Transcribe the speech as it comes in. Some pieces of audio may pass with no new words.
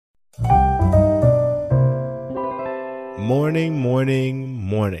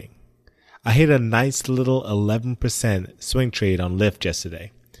Morning. I hit a nice little 11% swing trade on Lyft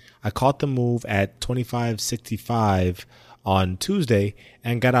yesterday. I caught the move at 25.65 on Tuesday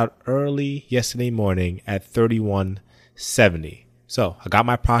and got out early yesterday morning at 31.70. So I got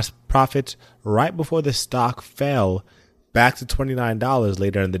my profits right before the stock fell back to $29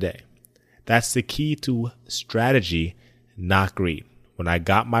 later in the day. That's the key to strategy, not greed. When I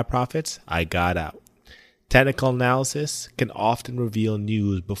got my profits, I got out. Technical analysis can often reveal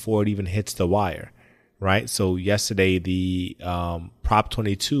news before it even hits the wire, right? So yesterday, the Prop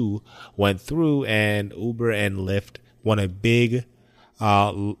 22 went through, and Uber and Lyft won a big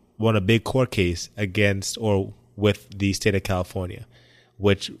court case against or with the state of California,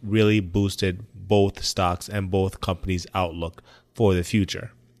 which really boosted both stocks and both companies' outlook for the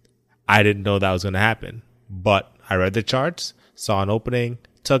future. I didn't know that was going to happen, but I read the charts, saw an opening,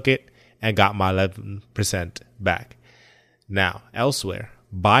 took it, and got my 11% back. Now, elsewhere,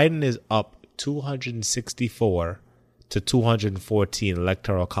 Biden is up 264 to 214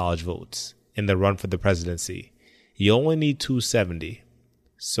 electoral college votes in the run for the presidency. You only need 270.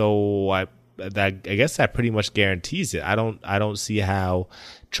 So I guess that pretty much guarantees it. I don't see how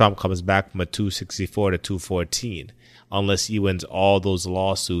Trump comes back from a 264 to 214 unless he wins all those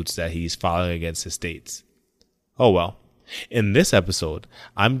lawsuits that he's filing against the states. Oh well. In this episode,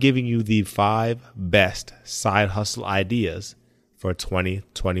 I'm giving you the 5 best side hustle ideas for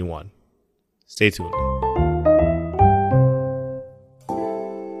 2021. Stay tuned.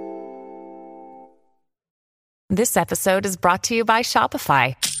 This episode is brought to you by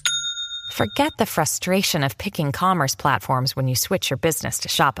Shopify. Forget the frustration of picking commerce platforms when you switch your business to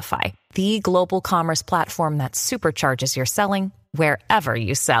Shopify, the global commerce platform that supercharges your selling wherever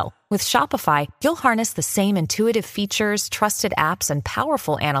you sell. With Shopify, you'll harness the same intuitive features, trusted apps, and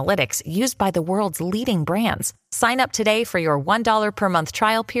powerful analytics used by the world's leading brands. Sign up today for your $1 per month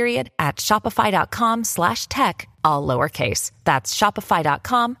trial period at shopify.com/tech, all lowercase. That's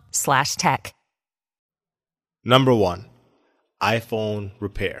shopify.com/tech. Number 1, iPhone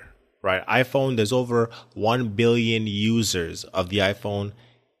repair. Right? iPhone, there's over 1 billion users of the iPhone,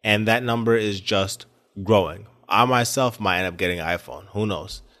 and that number is just growing. I myself might end up getting an iPhone. Who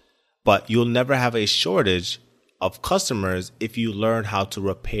knows? But you'll never have a shortage of customers if you learn how to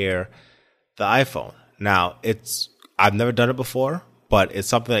repair the iPhone. Now, I've never done it before, but it's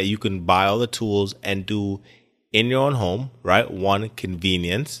something that you can buy all the tools and do in your own home, right? 1,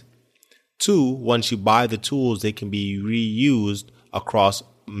 convenience. 2, once you buy the tools, they can be reused across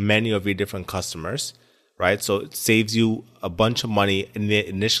many of your different customers, right? So it saves you a bunch of money in the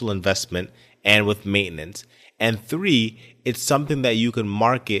initial investment and with maintenance. And 3, it's something that you can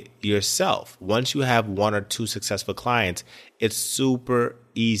market yourself. Once you have 1 or 2 successful clients, it's super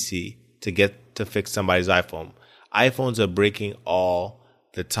easy to get to fix somebody's iPhone. iPhones are breaking all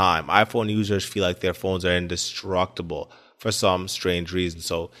the time. iPhone users feel like their phones are indestructible for some strange reason.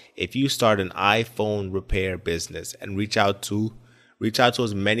 So if you start an iPhone repair business and reach out to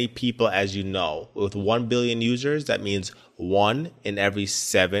as many people as you know. With 1 billion users, that means 1 in every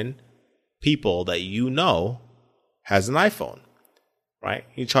 7 people that you know has an iPhone, right?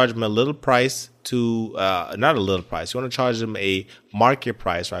 You charge them a little price not a little price. You want to charge them a market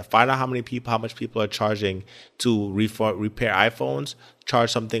price, right? Find out how much people are charging to repair iPhones.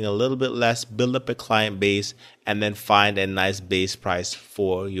 Charge something a little bit less, build up a client base, and then find a nice base price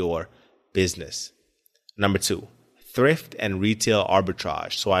for your business. Number 2. Thrift and retail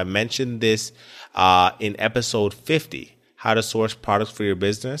arbitrage. So I mentioned this in episode 50, how to source products for your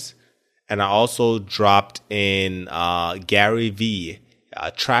business. And I also dropped in Gary Vee,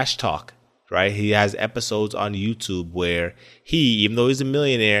 Trash Talk, right? He has episodes on YouTube where even though he's a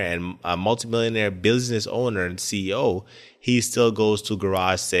millionaire and a multimillionaire business owner and CEO, he still goes to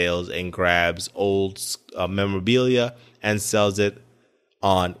garage sales and grabs old memorabilia and sells it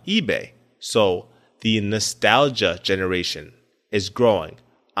on eBay. So the nostalgia generation is growing.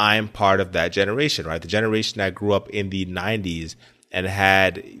 I'm part of that generation, right? The generation that grew up in the 90s and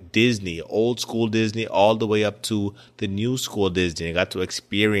had Disney, old school Disney, all the way up to the new school Disney. I got to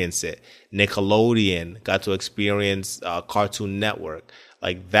experience it. Nickelodeon, got to experience Cartoon Network.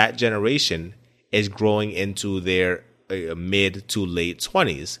 Like that generation is growing into their mid to late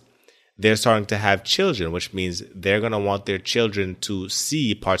 20s. They're starting to have children, which means they're going to want their children to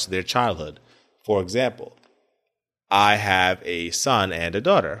see parts of their childhood. For example, I have a son and a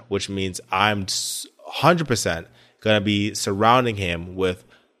daughter, which means I'm 100% going to be surrounding him with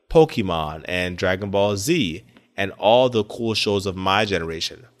Pokemon and Dragon Ball Z and all the cool shows of my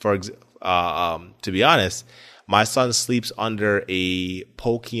generation. To be honest, my son sleeps under a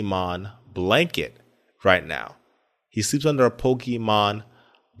Pokemon blanket right now. He sleeps under a Pokemon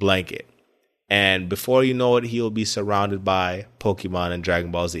blanket. And before you know it, he'll be surrounded by Pokemon and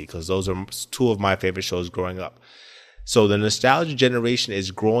Dragon Ball Z, because those are two of my favorite shows growing up. So the nostalgia generation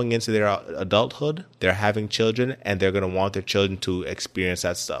is growing into their adulthood. They're having children, and they're going to want their children to experience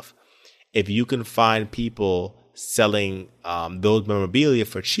that stuff. If you can find people selling those memorabilia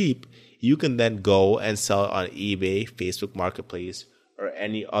for cheap, you can then go and sell it on eBay, Facebook Marketplace, or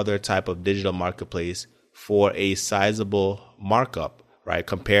any other type of digital marketplace for a sizable markup, right?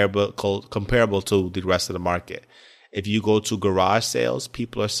 Comparable to the rest of the market. If you go to garage sales,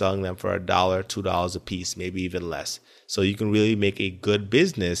 people are selling them for $1, $2 a piece, maybe even less. So you can really make a good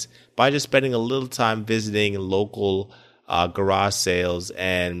business by just spending a little time visiting local garage sales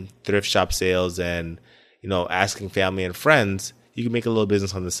and thrift shop sales, and asking family and friends. You can make a little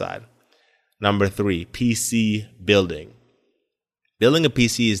business on the side. Number 3, PC building. Building a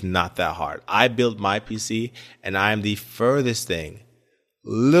PC is not that hard. I built my PC, and I am the furthest thing,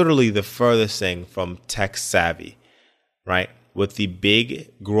 literally the furthest thing from tech savvy, right? With the big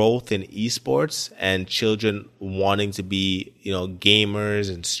growth in esports and children wanting to be,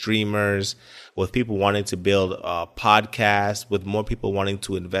 gamers and streamers, with people wanting to build podcasts, with more people wanting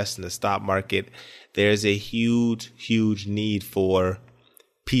to invest in the stock market, there's a huge, huge need for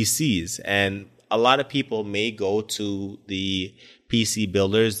PCs. And a lot of people may go to the PC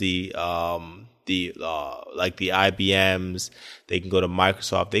builders, like the IBMs, they can go to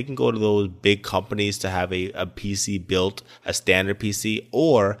Microsoft, they can go to those big companies to have a PC built, a standard PC,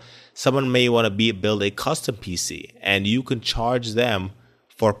 or someone may want to build a custom PC, and you can charge them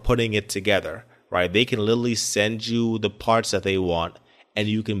for putting it together, right? They can literally send you the parts that they want, and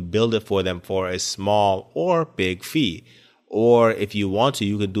you can build it for them for a small or big fee. Or if you want to,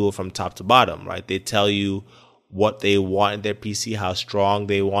 you can do it from top to bottom, right? They tell you what they want in their PC, how strong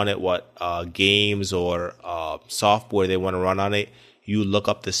they want it, what games or software they want to run on it. You look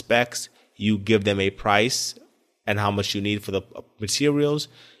up the specs, you give them a price and how much you need for the materials.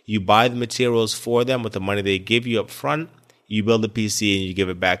 You buy the materials for them with the money they give you up front. You build the PC and you give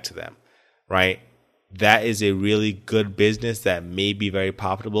it back to them, right? That is a really good business that may be very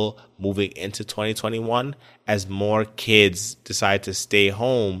profitable moving into 2021 as more kids decide to stay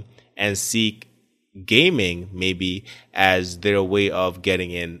home and seek gaming maybe as their way of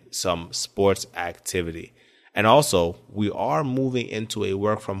getting in some sports activity. And also, we are moving into a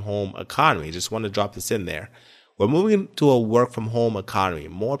work from home economy. Just want to drop this in there. We're moving into a work from home economy.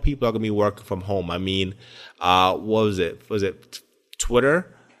 More people are going to be working from home. I mean, what was it? Was it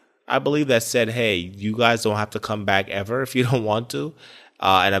Twitter? I believe that said, hey, you guys don't have to come back ever if you don't want to.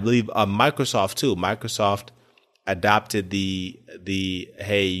 And I believe Microsoft too. Microsoft adopted the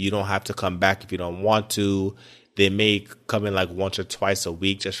hey, you don't have to come back if you don't want to. They may come in like once or twice a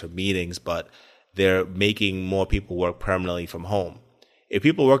week just for meetings, but they're making more people work permanently from home. If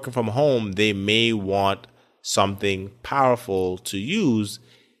people are working from home, they may want something powerful to use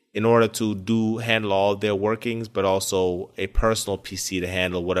in order to handle all their workings, but also a personal PC to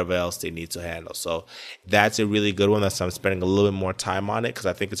handle whatever else they need to handle. So that's a really good one. I'm spending a little bit more time on it because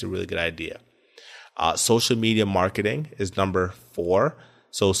I think it's a really good idea. Social media marketing is number 4.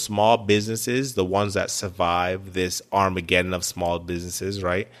 So small businesses, the ones that survive this Armageddon of small businesses,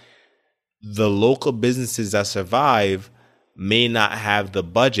 right? The local businesses that survive may not have the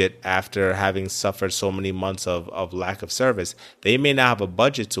budget after having suffered so many months of lack of service. They may not have a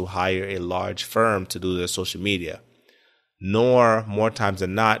budget to hire a large firm to do their social media. Nor, more times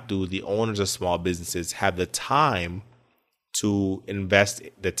than not, do the owners of small businesses have the time to invest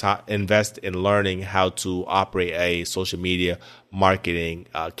in learning how to operate a social media marketing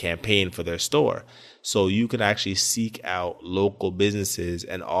campaign for their store. So you can actually seek out local businesses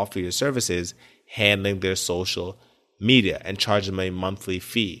and offer your services handling their social media and charge them a monthly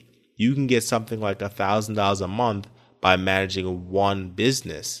fee. You can get something like $1,000 a month by managing one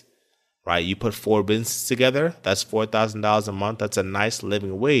business, right? You put 4 businesses together, that's $4,000 a month. That's a nice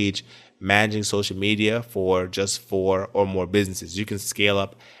living wage managing social media for just 4 or more businesses. You can scale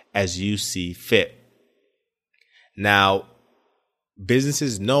up as you see fit. Now,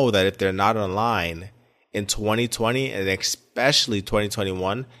 businesses know that if they're not online in 2020 and especially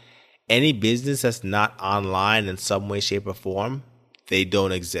 2021, any business that's not online in some way, shape, or form, they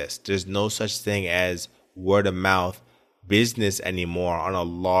don't exist. There's no such thing as word of mouth business anymore on a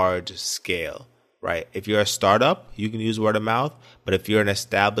large scale, right? If you're a startup, you can use word of mouth. But if you're an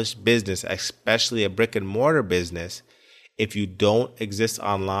established business, especially a brick and mortar business, if you don't exist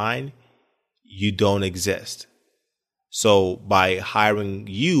online, you don't exist. So by hiring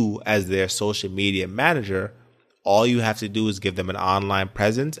you as their social media manager, all you have to do is give them an online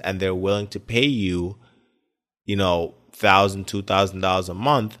presence and they're willing to pay you $1,000, $2,000 a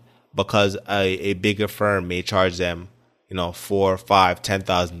month, because a bigger firm may charge them, $4,000, $5,000,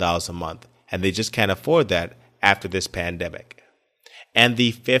 $10,000 a month, and they just can't afford that after this pandemic. And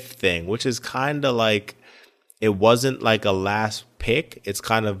the fifth thing, which is kind of like, it wasn't like a last pick. It's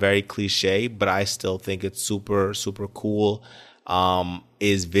kind of very cliche, but I still think it's super, super cool,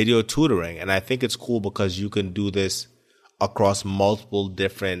 is video tutoring. And I think it's cool because you can do this across multiple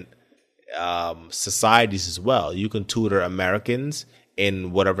different societies as well. You can tutor Americans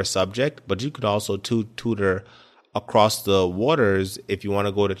in whatever subject, but you could also tutor across the waters. If you want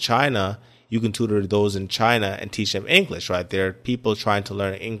to go to China, you can tutor those in China and teach them English, right? There are people trying to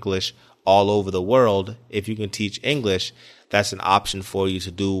learn English all over the world. If you can teach English, that's an option for you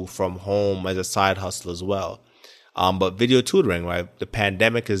to do from home as a side hustle as well. But video tutoring, right? The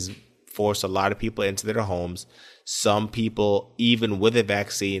pandemic has forced a lot of people into their homes. Some people, even with a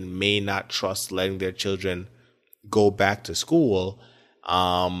vaccine, may not trust letting their children go back to school.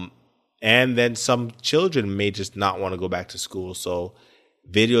 And then some children may just not want to go back to school. So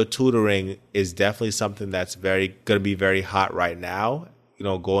video tutoring is definitely something that's going to be very hot right now,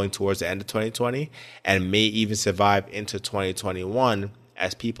 going towards the end of 2020, and may even survive into 2021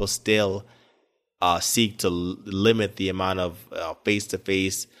 as people still seek to limit the amount of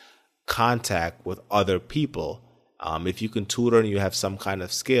face-to-face contact with other people. If you can tutor and you have some kind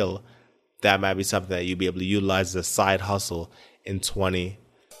of skill, that might be something that you'll be able to utilize as a side hustle in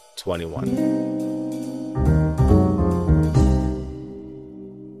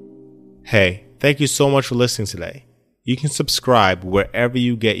 2021. Hey, thank you so much for listening today. You can subscribe wherever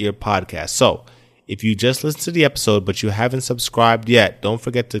you get your podcast. So if you just listened to the episode but you haven't subscribed yet, don't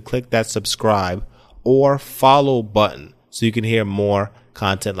forget to click that subscribe or follow button so you can hear more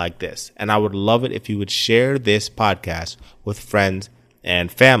content like this. And I would love it if you would share this podcast with friends and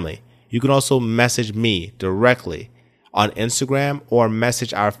family. You can also message me directly on Instagram or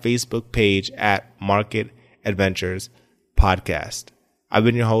message our Facebook page at Market Adventures Podcast. I've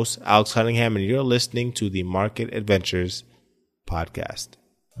been your host, Alex Cunningham, and you're listening to the Market Adventures Podcast.